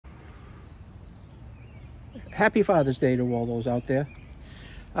Happy Father's Day to all those out there.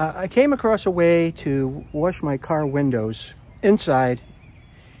 I came across a way to wash my car windows inside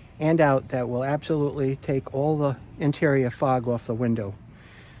and out that will absolutely take all the interior fog off the window,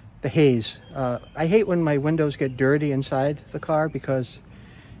 the haze. I hate when my windows get dirty inside the car because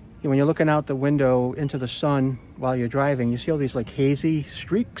when you're looking out the window into the sun while you're driving, you see all these like hazy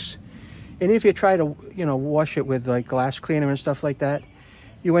streaks. And if you try to, wash it with like glass cleaner and stuff like that,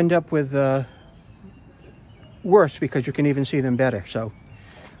 you end up with worse because you can even see them better. So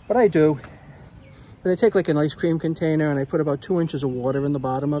what I do is I take like an ice cream container and I put about 2 inches of water in the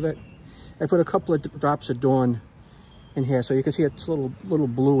bottom of it. I put a couple of drops of Dawn in here so you can see it's a little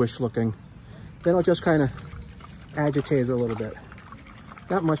bluish looking. Then I'll just kind of agitate it a little bit.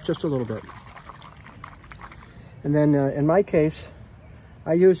 Not much, just a little bit. And then in my case,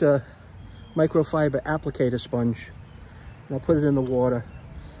 I use a microfiber applicator sponge. And I'll put it in the water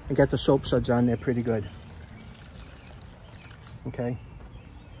and get the soap suds on there pretty good. Okay.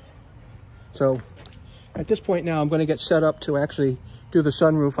 So at this point now, I'm going to get set up to actually do the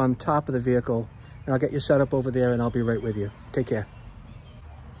sunroof on top of the vehicle. And I'll get you set up over there and I'll be right with you. Take care.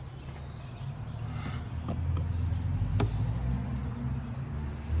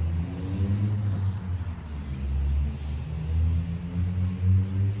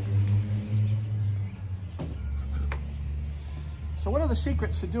 So one of the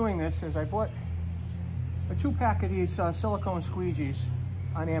secrets to doing this is I bought a 2-pack of these silicone squeegees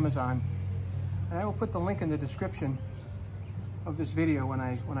on Amazon, and I will put the link in the description of this video when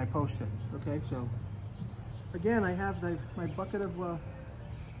I post it. Okay, so again, I have my bucket of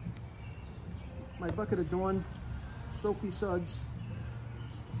Dawn soapy suds.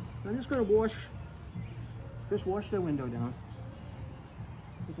 And I'm just going to wash the window down.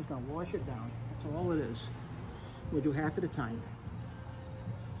 I'm just going to wash it down. That's all it is. We'll do half at a time.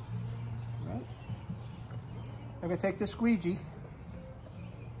 Right. I'm going to take this squeegee.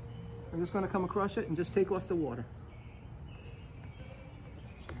 I'm just going to come across it and just take off the water.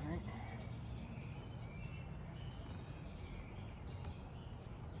 All right.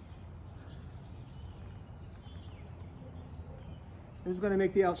 This is going to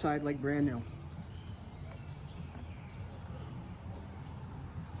make the outside like brand new.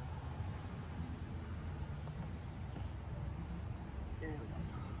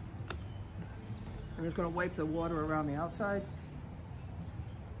 I'm just going to wipe the water around the outside.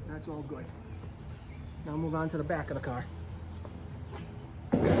 That's all good. Now move on to the back of the car.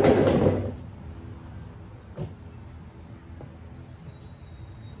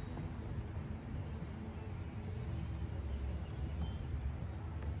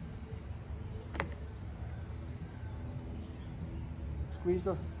 Squeeze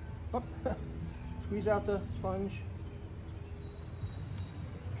out the sponge.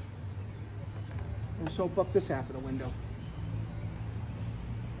 And soap up this half of the window.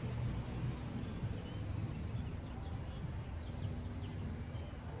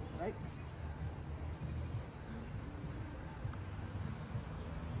 Right?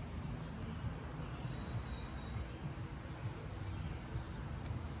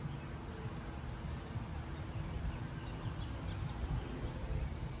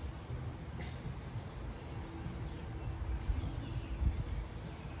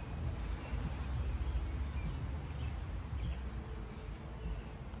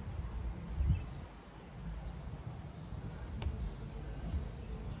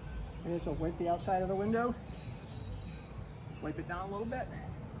 And so wipe the outside of the window. Wipe it down a little bit.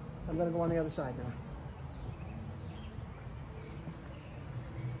 I'm going to go on the other side now.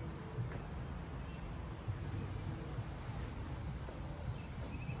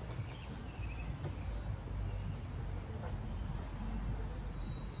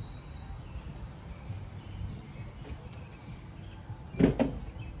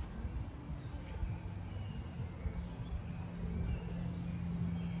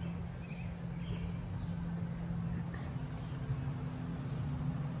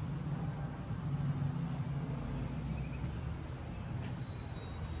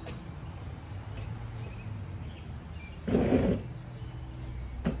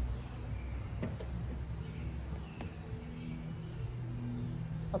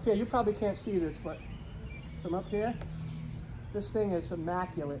 Up here, you probably can't see this, but from up here, this thing is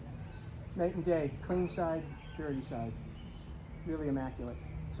immaculate. Night and day, clean side, dirty side. Really immaculate.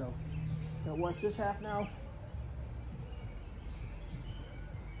 So, I'm gonna wash this half now.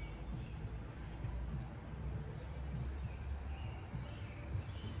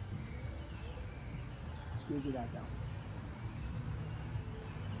 Squeeze that down.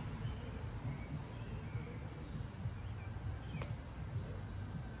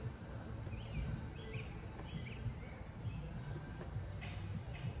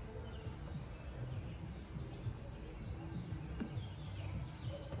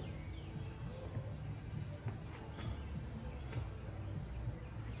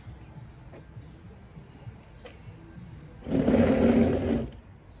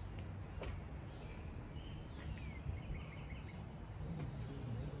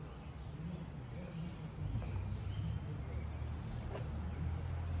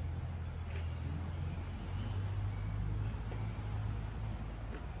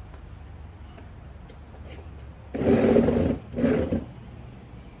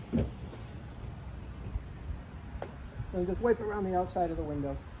 gently just wipe around the outside of the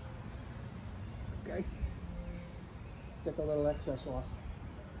window. Okay. Get the little excess off.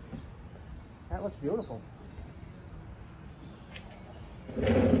 That looks beautiful.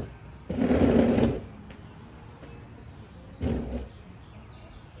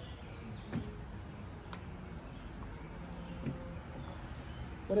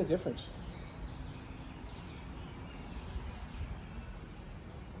 What a difference.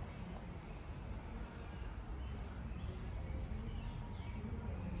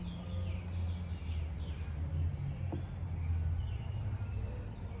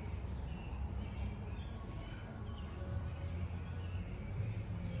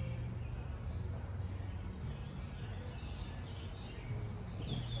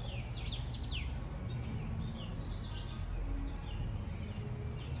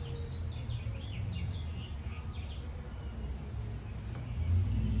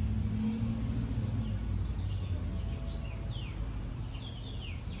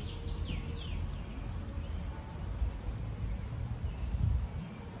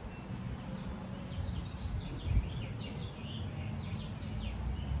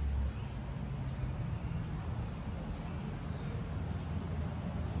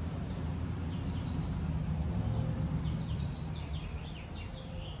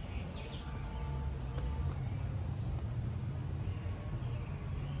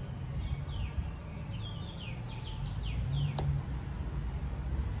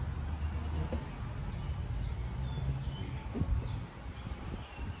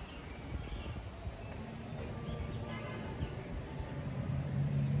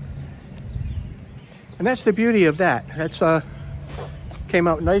 And that's the beauty of that. That's came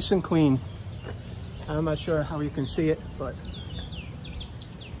out nice and clean. I'm not sure how you can see it, but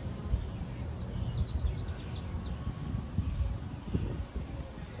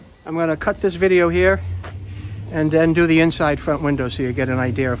I'm going to cut this video here and then do the inside front window so you get an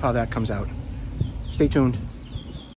idea of how that comes out. Stay tuned.